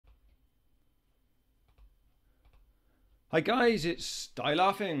Hi guys, it's Die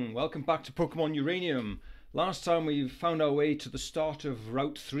Laughing. Welcome back to Pokemon Uranium. Last time we found our way to the start of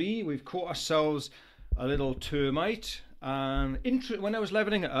Route 3. We've caught ourselves a little termite. When I was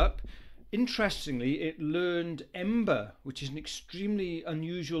leveling it up, interestingly, it learned Ember, which is an extremely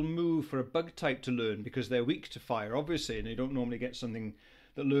unusual move for a bug type to learn because they're weak to fire, obviously, and you don't normally get something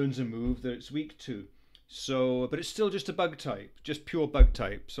that learns a move that it's weak to. So, but it's still just a bug type, just pure bug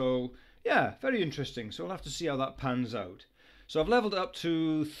type. So, yeah, very interesting. So we'll have to see how that pans out. So I've leveled up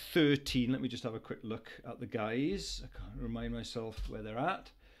to 13. Let me just have a quick look at the guys. I can't remind myself where they're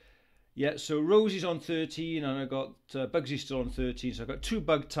at. Yeah, so Rosie's on 13 and I got Bugsy's still on 13. So I've got two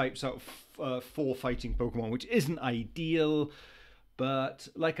bug types out of 4 fighting Pokemon, which isn't ideal. But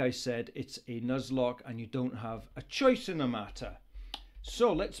like I said, it's a Nuzlocke and you don't have a choice in the matter.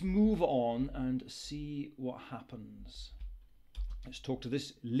 So let's move on and see what happens. Let's talk to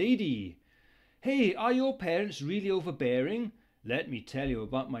this lady. Hey, are your parents really overbearing? Let me tell you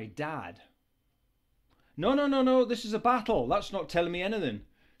about my dad. No, this is a battle. That's not telling me anything.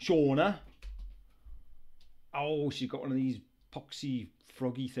 Shauna. Oh, she's got one of these poxy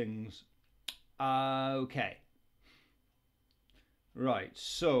froggy things. Okay. Right,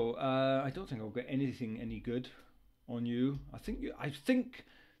 so I don't think I'll get anything any good on you. I think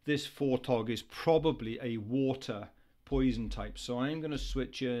this Fortog is probably a water poison type, so I'm going to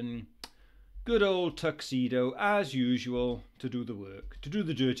switch in good old Tuxedo as usual to do the work, to do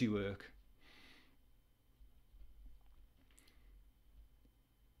the dirty work.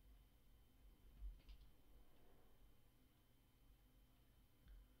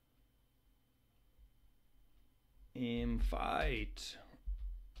 Aim fight.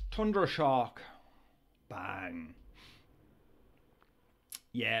 Tundra Shark. Bang.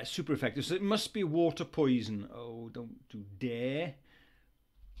 Yeah, super effective. So it must be water poison. Oh, don't you dare.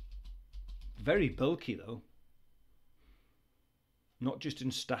 Very bulky though. Not just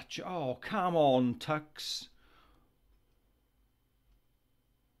in stature. Oh, come on, Tux.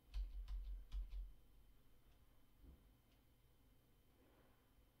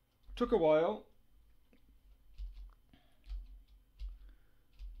 Took a while.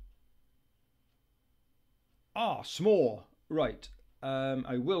 Ah, s'more. Right.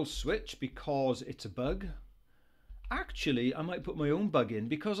 I will switch because it's a bug. Actually, I might put my own bug in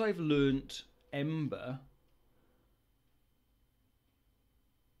because I've learnt Ember.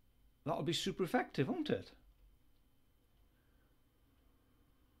 That'll be super effective, won't it?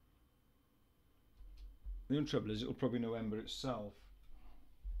 The only trouble is it'll probably know Ember itself.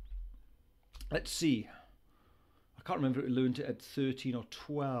 Let's see. I can't remember if it learned it at 13 or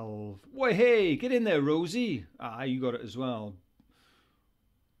 12. Why, hey, get in there, Rosie. Ah, you got it as well.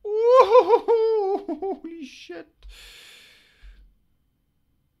 Ooh, holy shit.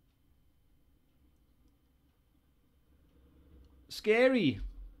 Scary.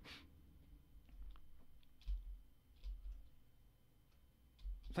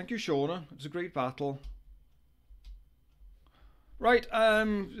 Thank you, Shauna. It was a great battle. Right,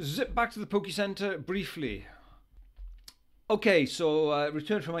 zip back to the Poke Center briefly. Okay, so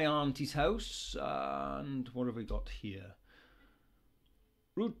returned from my auntie's house, and what have we got here?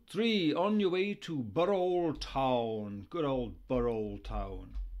 Route 3, on your way to Burrow Town. Good old Burrow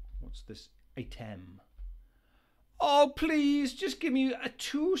Town. What's this item? Oh, please, just give me a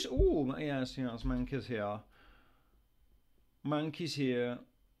 2. Oh, yes, Mankey's here. Mankey's here.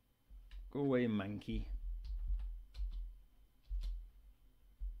 Go away, Mankey.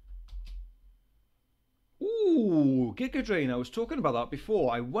 Ooh, Giga Drain. I was talking about that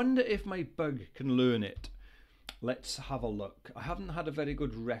before. I wonder if my bug can learn it. Let's have a look. I haven't had a very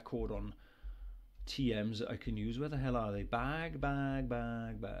good record on TMs that I can use. Where the hell are they? Bag.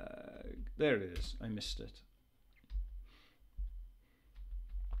 There it is. I missed it.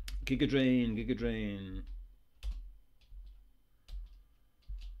 Giga Drain.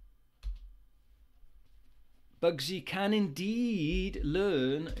 Bugsy can indeed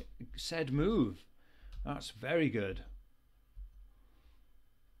learn said move. That's very good.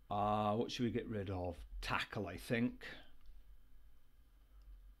 What should we get rid of? Tackle, I think.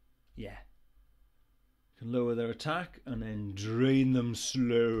 Yeah. You can lower their attack and then drain them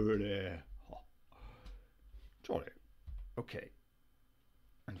slowly. Oh. Sorry. Okay.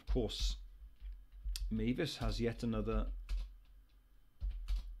 And of course, Mavis has yet another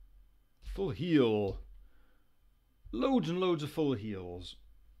full heal. Loads and loads of full heals.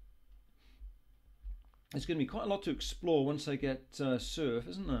 There's going to be quite a lot to explore once I get surf,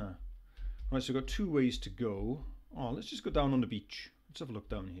 isn't there? Right, so we've got 2 ways to go. Oh, let's just go down on the beach. Let's have a look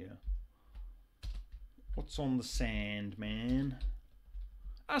down here. What's on the sand, man?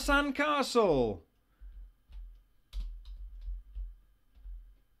 A sandcastle!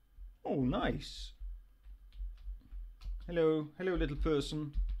 Oh, nice. Hello, hello, little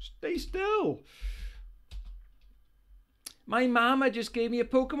person. Stay still. My mama just gave me a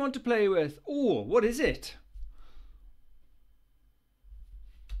Pokemon to play with. Oh, what is it?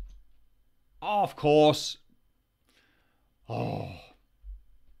 Oh, of course. Oh.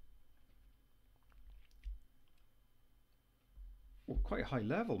 Oh, quite a high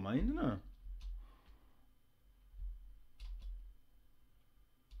level, mine, isn't it?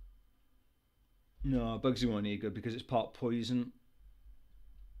 No, Bugsy won't need good because it's part poison.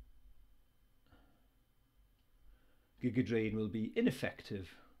 Giga Drain will be ineffective.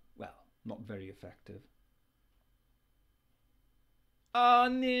 Well, not very effective. Oh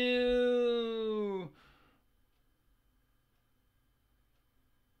no!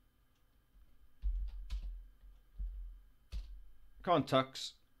 Come on,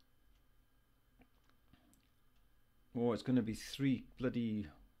 Tux. Oh, it's going to be 3 bloody...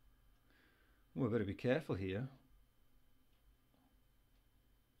 Oh, I better be careful here.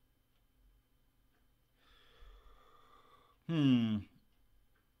 We'll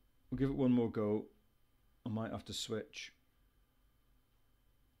give it one more go. I might have to switch.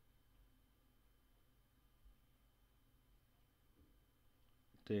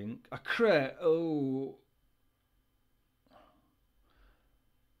 Dink. A crit. Oh.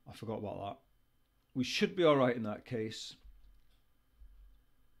 I forgot about that. We should be alright in that case.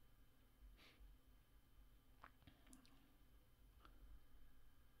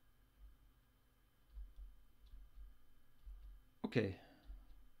 Okay.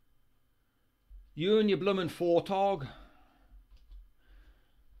 You and your bloomin' Fortog.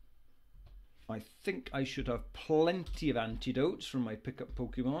 I think I should have plenty of antidotes from my pickup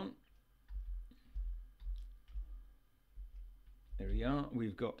Pokemon. There we are.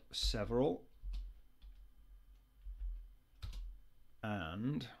 We've got several.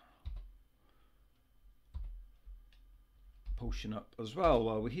 And potion up as well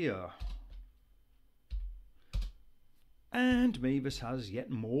while we're here. And Mavis has yet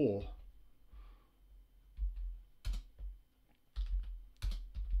more.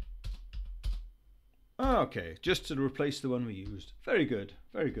 Okay, just to replace the one we used. Very good,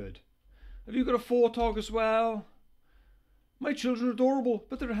 very good. Have you got a Fortog as well? My children are adorable,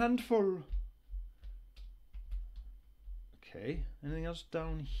 but they're a handful. Okay, anything else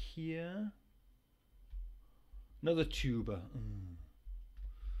down here? Another tuber.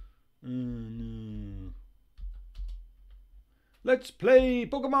 No. Let's play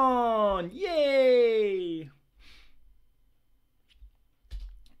Pokemon! Yay!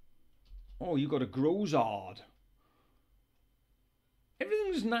 Oh, you got a Grozard.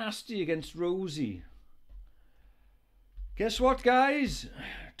 Everything's nasty against Rosie. Guess what, guys?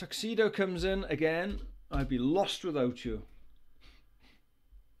 Tuxedo comes in again. I'd be lost without you.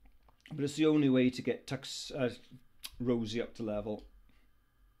 But it's the only way to get Rosie up to level.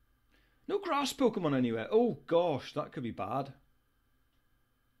 No grass Pokemon anywhere. Oh gosh, that could be bad.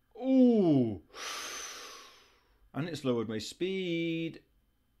 Oh, and it's lowered my speed.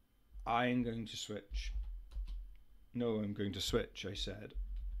 I'm going to switch. No, I'm going to switch, I said.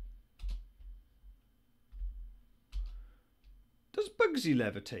 Does Bugsy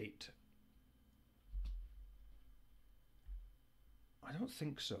levitate? I don't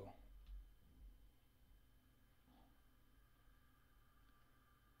think so.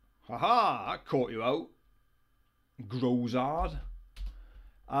 Haha, that caught you out. Grozard.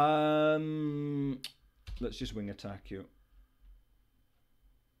 Let's just wing attack you.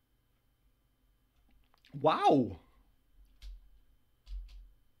 Wow.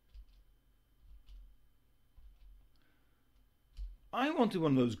 I wanted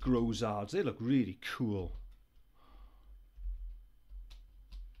one of those Grozards. They look really cool.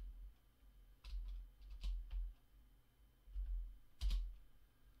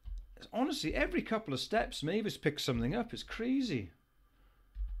 Honestly, every couple of steps, Mavis picks something up. It's crazy.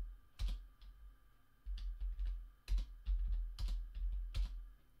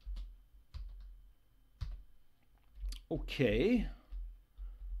 Okay.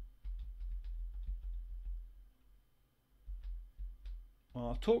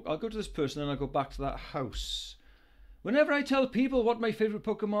 I'll go to this person and I'll go back to that house. Whenever I tell people what my favorite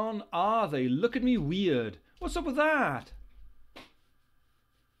Pokemon are, they look at me weird. What's up with that?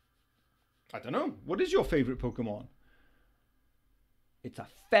 I don't know. What is your favorite Pokemon? It's a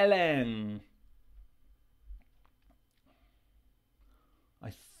Felon.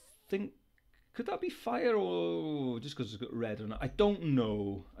 I think... Could that be fire or just because it's got red on it? I don't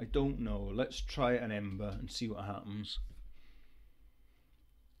know. I don't know. Let's try an Ember and see what happens.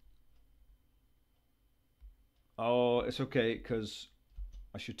 Oh, it's okay because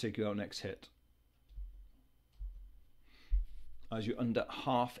I should take you out next hit. As you're under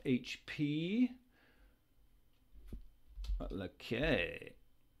half HP. Okay.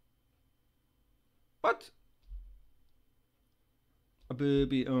 What? A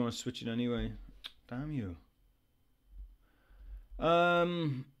baby. Oh, I'm switching anyway. Damn you.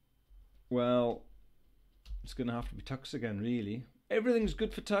 Well, it's going to have to be Tux again, really. Everything's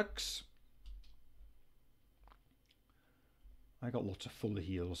good for Tux. I got lots of full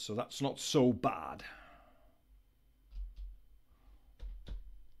heals, so that's not so bad.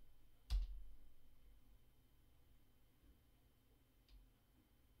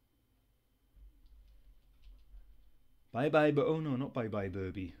 Bye-bye, but oh no, not bye-bye,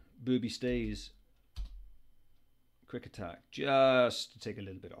 Burby. Burby stays. Quick attack, just to take a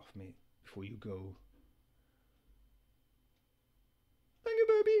little bit off me before you go. Thank you,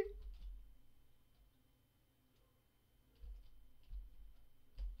 Burby.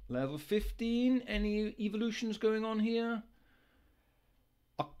 Level 15, any evolutions going on here?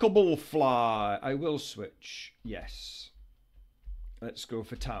 A cobble fly. I will switch, yes. Let's go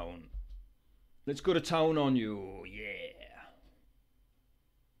for town. Let's go to town on you, yeah.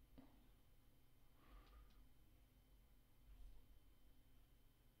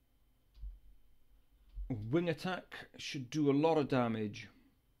 Wing attack should do a lot of damage.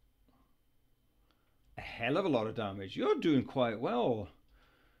 A hell of a lot of damage. You're doing quite well.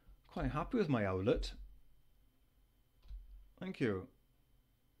 Quite happy with my owlet. Thank you.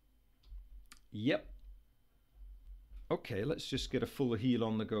 Yep. Okay, let's just get a full heal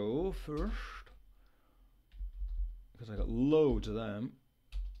on the go first. Because I got loads of them.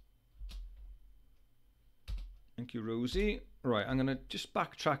 Thank you, Rosie. Right, I'm going to just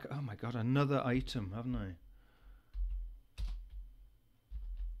backtrack. Oh my god, another item, haven't I?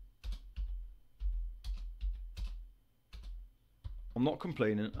 I'm not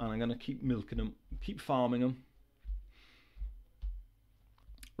complaining, and I'm going to keep milking them, keep farming them.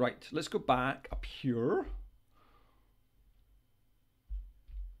 Right, let's go back up here.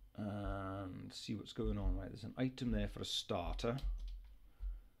 And see what's going on. Right, there's an item there for a starter.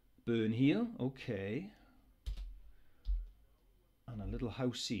 Burn heal, okay. And a little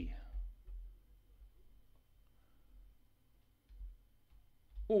housey.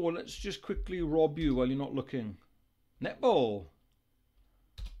 Oh, let's just quickly rob you while you're not looking. Netball.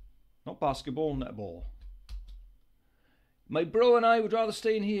 Not basketball, netball. My bro and I would rather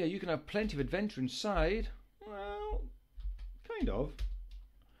stay in here. You can have plenty of adventure inside. Well, kind of.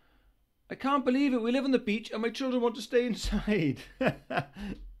 I can't believe it. We live on the beach and my children want to stay inside.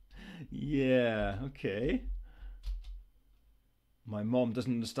 Yeah, okay. My mom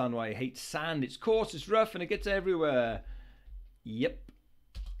doesn't understand why I hate sand. It's coarse, it's rough, and it gets everywhere. Yep.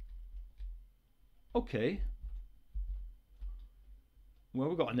 Okay. Well,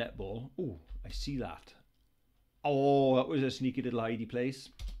 we've got a netball. Oh, I see that. Oh, that was a sneaky little hidey place.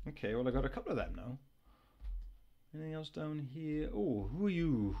 Okay, well, I got a couple of them now. Anything else down here? Oh, who are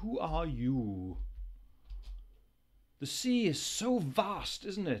you? Who are you? The sea is so vast,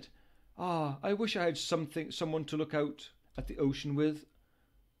 isn't it? Ah, I wish I had someone to look out at the ocean with.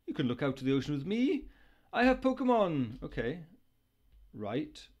 You can look out to the ocean with me. I have Pokemon. Okay.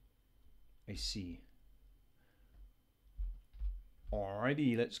 Right. I see.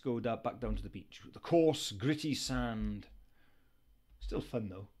 Alrighty, let's go back down to the beach. The coarse, gritty sand. Still fun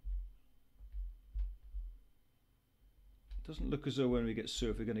though. Doesn't look as though when we get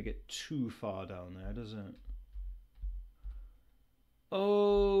surf we're going to get too far down there, does it?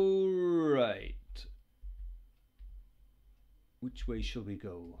 Oh, right. Which way shall we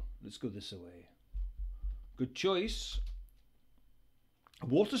go? Let's go this way. Good choice. A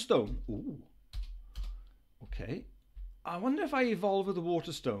Waterstone. Ooh. Okay. I wonder if I evolve with the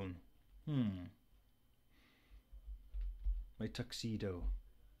Waterstone. My tuxedo.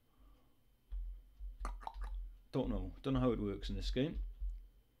 Don't know. Don't know how it works in this game.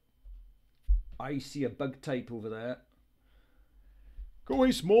 I see a bug type over there. Go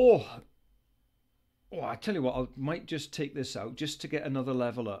away, small. Oh, I tell you what, I might just take this out just to get another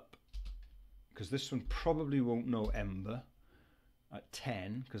level up. Because this one probably won't know Ember at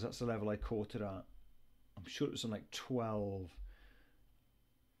 10, because that's the level I caught it at. I'm sure it was on like 12.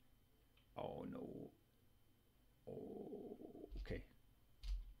 Oh no. Oh, okay.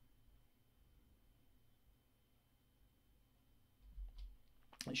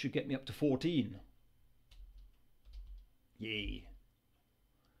 It should get me up to 14. Yay.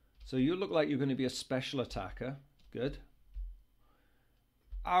 So you look like you're going to be a special attacker. Good.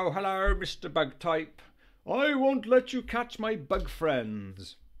 Oh, hello, Mr. Bug Type. I won't let you catch my bug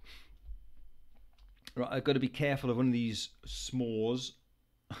friends. Right, I've got to be careful of one of these s'mores.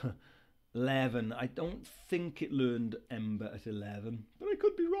 11. I don't think it learned Ember at 11, but I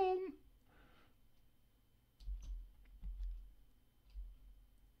could be wrong.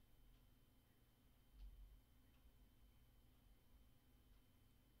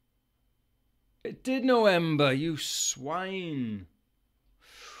 It did know Ember, you swine.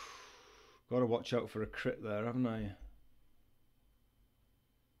 Got to watch out for a crit there, haven't I?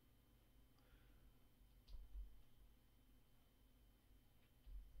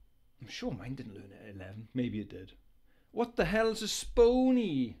 I'm sure mine didn't learn it at 11. Maybe it did. What the hell's a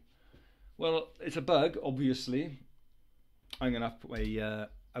spony? Well, it's a bug, obviously. I'm going to have to put my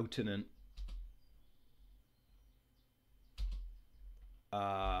outing in.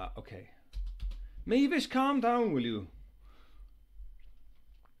 Okay. Mavis, calm down, will you?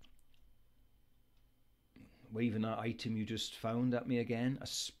 Waving that item you just found at me again. A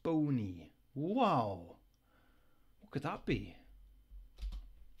spony. Wow. What could that be?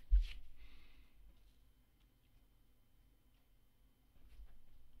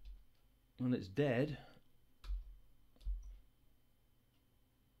 Well, it's dead.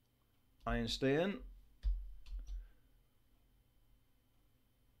 Iron staying.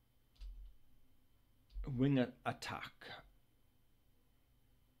 Wing attack.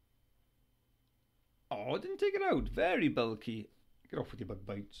 Oh, I didn't take it out. Very bulky. Get off with your bug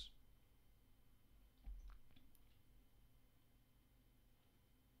bites.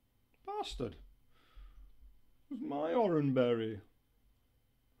 Bastard. It was my oranberry.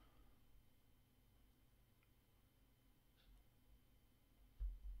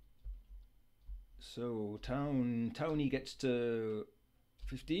 So Townie gets to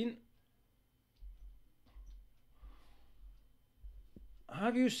 15.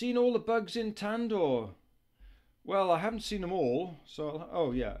 Have you seen all the bugs in Tandor? Well, I haven't seen them all, so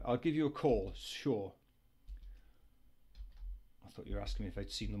oh yeah, I'll give you a call. Sure. I thought you were asking me if I'd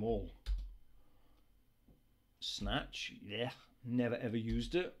seen them all. Snatch, yeah, never ever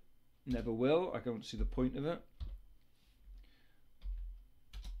used it, never will. I don't see the point of it.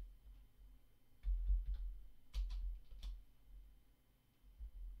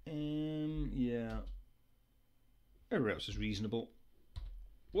 Yeah. Everywhere else is reasonable.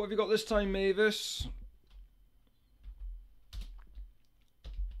 What have you got this time, Mavis?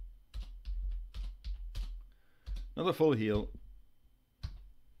 Another full heal. I'm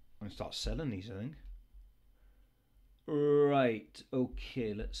going to start selling these, I think. Right,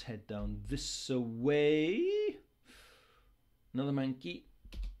 okay, let's head down this way. Another monkey.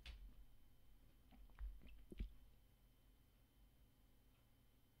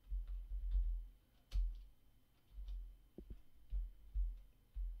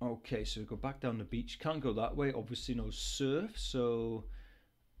 Okay, so we go back down the beach. Can't go that way, obviously no surf, so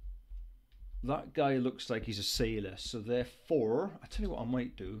that guy looks like he's a sailor, so therefore, I tell you what I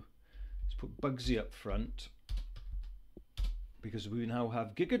might do is put Bugsy up front, because we now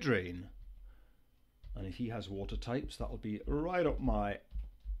have Giga Drain, and if he has water types, that'll be right up my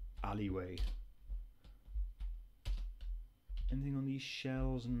alleyway. Anything on these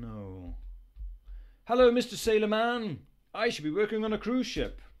shells? No. Hello, Mr. Sailor Man. I should be working on a cruise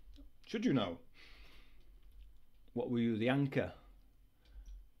ship. Should you know? What were you, the anchor?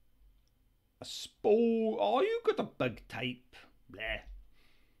 A spore. Oh, you got a bug type. Bleh.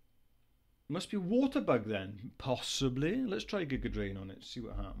 Must be water bug then. Possibly. Let's try Giga Drain on it. See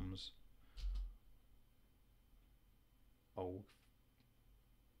what happens. Oh.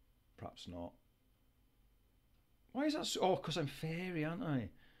 Perhaps not. Why is that so? Oh, because I'm fairy, aren't I?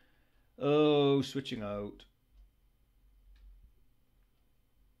 Oh, switching out.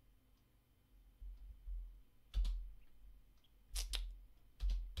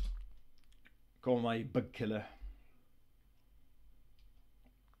 Call my bug killer.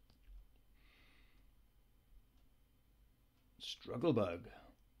 Struggle bug.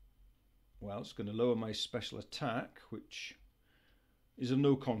 Well, it's going to lower my special attack, which is of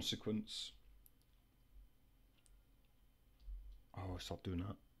no consequence. Oh, stop doing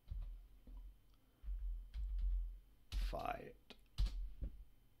that. Fight.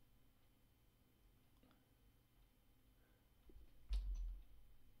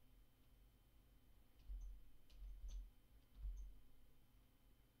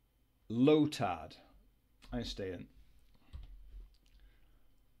 Lotad. I stay in.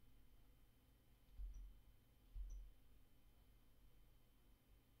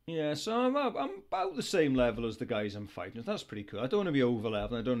 Yeah, so I'm about the same level as the guys I'm fighting. That's pretty cool. I don't want to be over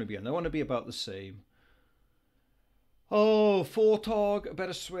level. I don't want to be in. I want to be about the same. Oh, Fortog, a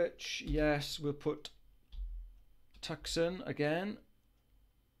better switch. Yes, we'll put Tux in again.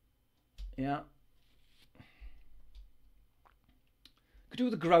 Yeah. Could do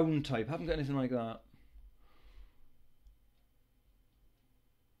with a ground type. Haven't got anything like that.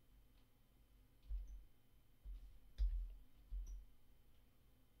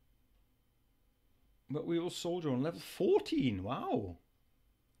 But we will soldier on level 14. Wow.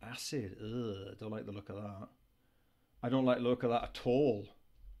 Acid. Ugh, don't like the look of that. I don't like the look of that at all.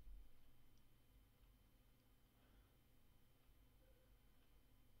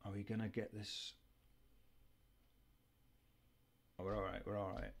 Are we gonna get this? Oh, we're alright, we're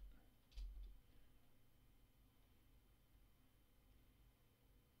alright.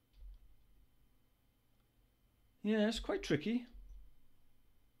 Yeah, it's quite tricky.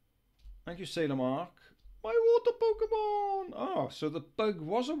 Thank you, Sailor Mark. My water Pokemon! Oh, so the bug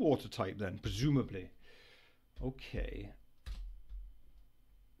was a water type then, presumably. Okay.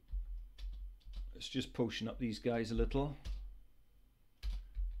 Let's just potion up these guys a little.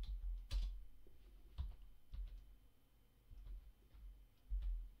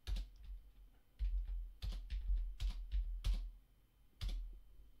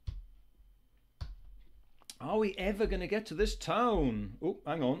 Are we ever going to get to this town? Oh,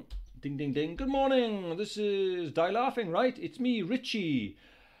 hang on. Ding, ding, ding. Good morning. This is Die Laughing, right? It's me, Richie.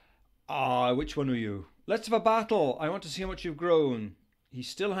 Ah, which one are you? Let's have a battle. I want to see how much you've grown. He's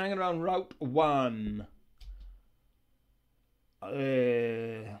still hanging around Route 1.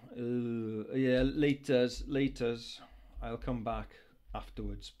 Yeah, laters. I'll come back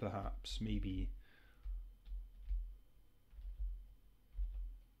afterwards, perhaps, maybe.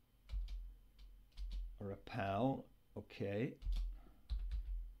 Repel, okay.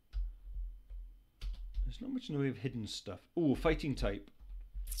 There's not much in the way of hidden stuff. Oh, fighting type.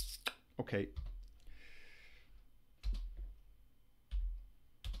 Okay.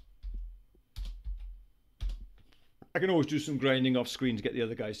 I can always do some grinding off screen to get the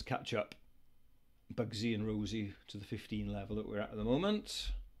other guys to catch up. Bugsy and Rosie to the 15 level that we're at the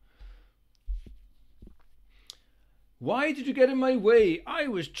moment. Why did you get in my way? I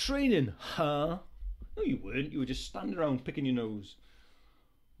was training, huh? No, you weren't. You were just standing around picking your nose.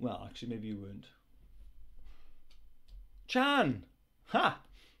 Well, actually, maybe you weren't. Chan! Ha!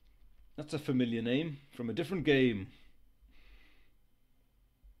 That's a familiar name from a different game.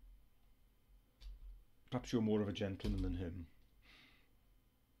 Perhaps you're more of a gentleman than him.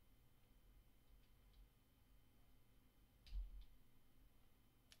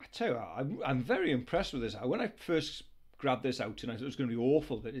 I tell you what, I'm very impressed with this. When I first grabbed this out and I thought it was going to be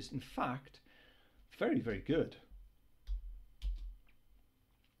awful, but it's in fact very, very good.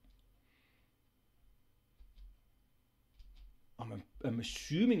 I'm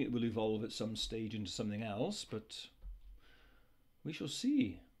assuming it will evolve at some stage into something else, but we shall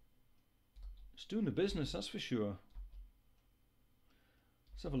see. It's doing the business, that's for sure.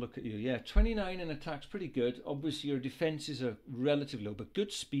 Let's have a look at you. Yeah, 29 in attack's pretty good. Obviously your defenses are relatively low, but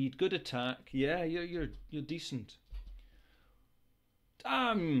good speed, good attack. Yeah, you're decent.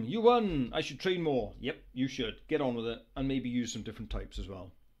 Damn, you won. I should train more. Yep, you should. Get on with it, and maybe use some different types as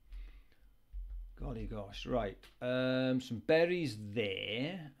well. Golly gosh, right. Some berries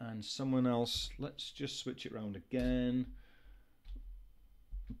there, and someone else. Let's just switch it around again.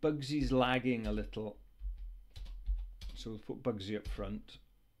 Bugsy's lagging a little, so we'll put Bugsy up front.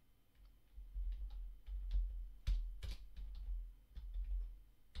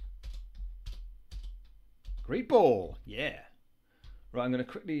 Great ball, yeah. Right, I'm going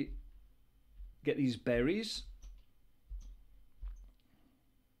to quickly get these berries.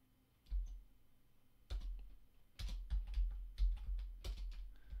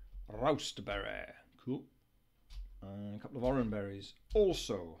 Roast berry, cool. And a couple of orange berries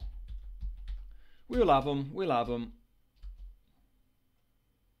also. We'll have them, we'll have them.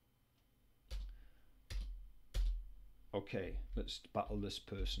 Okay, let's battle this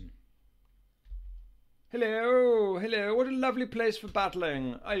person. Hello, hello, what a lovely place for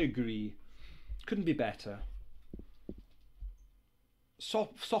battling. I agree. Couldn't be better.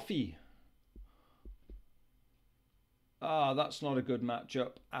 Sophie. Ah, that's not a good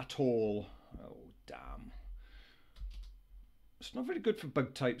matchup at all. Oh, damn. It's not very good for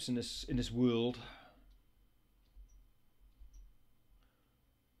bug types in this world.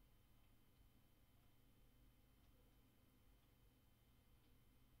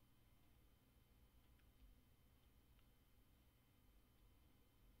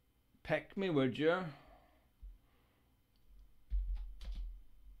 Peck me, would you?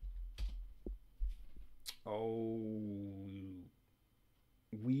 Oh,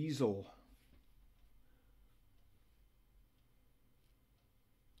 weasel.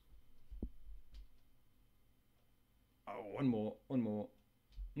 Oh, one more, one more.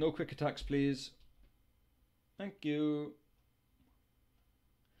 No quick attacks, please. Thank you.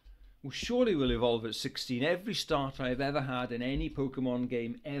 Well, surely will evolve at 16. Every starter I've ever had in any Pokemon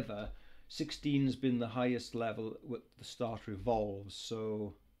game ever, 16's been the highest level with the starter evolves.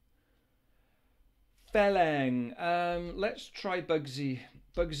 So, Feleng. Let's try Bugsy.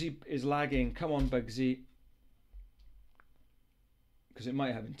 Bugsy is lagging. Come on, Bugsy. Because it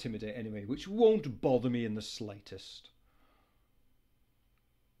might have Intimidate anyway, which won't bother me in the slightest.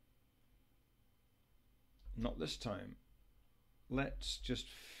 Not this time. Let's just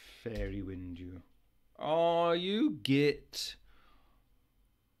Fairy Wind you. Oh, you git.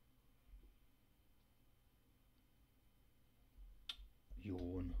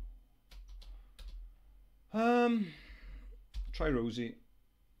 Yawn. Try Rosie.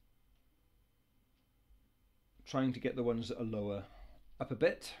 Trying to get the ones that are lower up a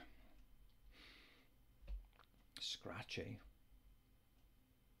bit. Scratchy.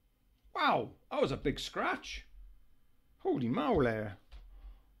 Wow, that was a big scratch. Holy moly.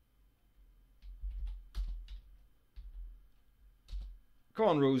 Come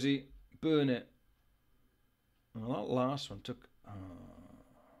on, Rosie. Burn it. Well, that last one took...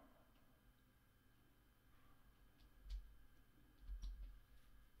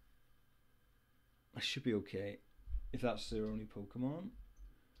 I should be okay if that's their only Pokemon.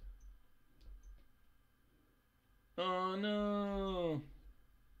 Oh no.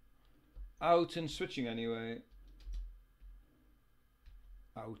 Out and switching anyway.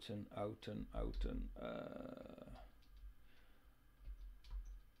 Out and.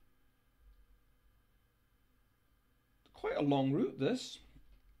 Quite a long route, this.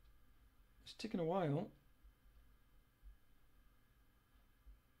 It's taken a while.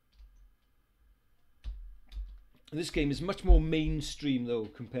 This game is much more mainstream, though,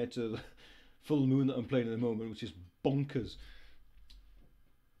 compared to the Full Moon that I'm playing at the moment, which is bonkers.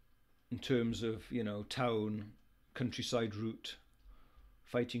 In terms of, you know, town, countryside route,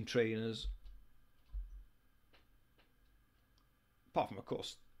 fighting trainers. Apart from, of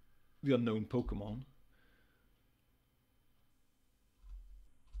course, the unknown Pokemon.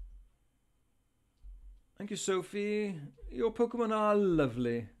 Thank you, Sophie. Your Pokemon are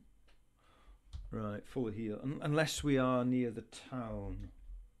lovely. Right, full heal. Unless we are near the town.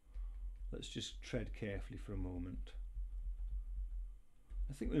 Let's just tread carefully for a moment.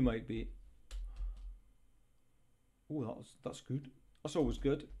 I think we might be. Oh, that's good. That's always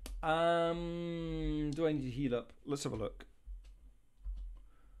good. Do I need to heal up? Let's have a look.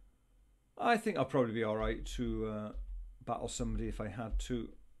 I think I'll probably be alright to battle somebody if I had to.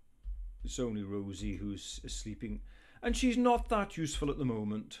 It's only Rosie who's sleeping. And she's not that useful at the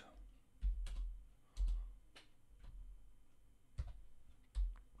moment.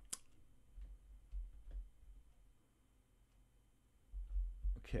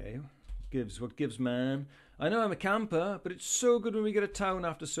 Okay, what gives, man? I know I'm a camper, but it's so good when we get a town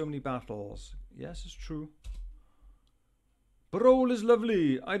after so many battles. Yes, it's true. Barole is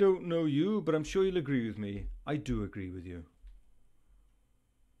lovely. I don't know you, but I'm sure you'll agree with me. I do agree with you.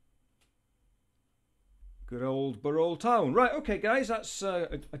 Good old Barole town. Right, okay, guys, that's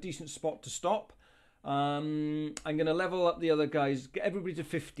a decent spot to stop. I'm going to level up the other guys, get everybody to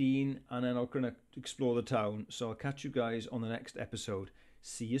 15, and then I'm going to explore the town. So I'll catch you guys on the next episode.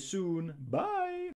 See you soon. Bye.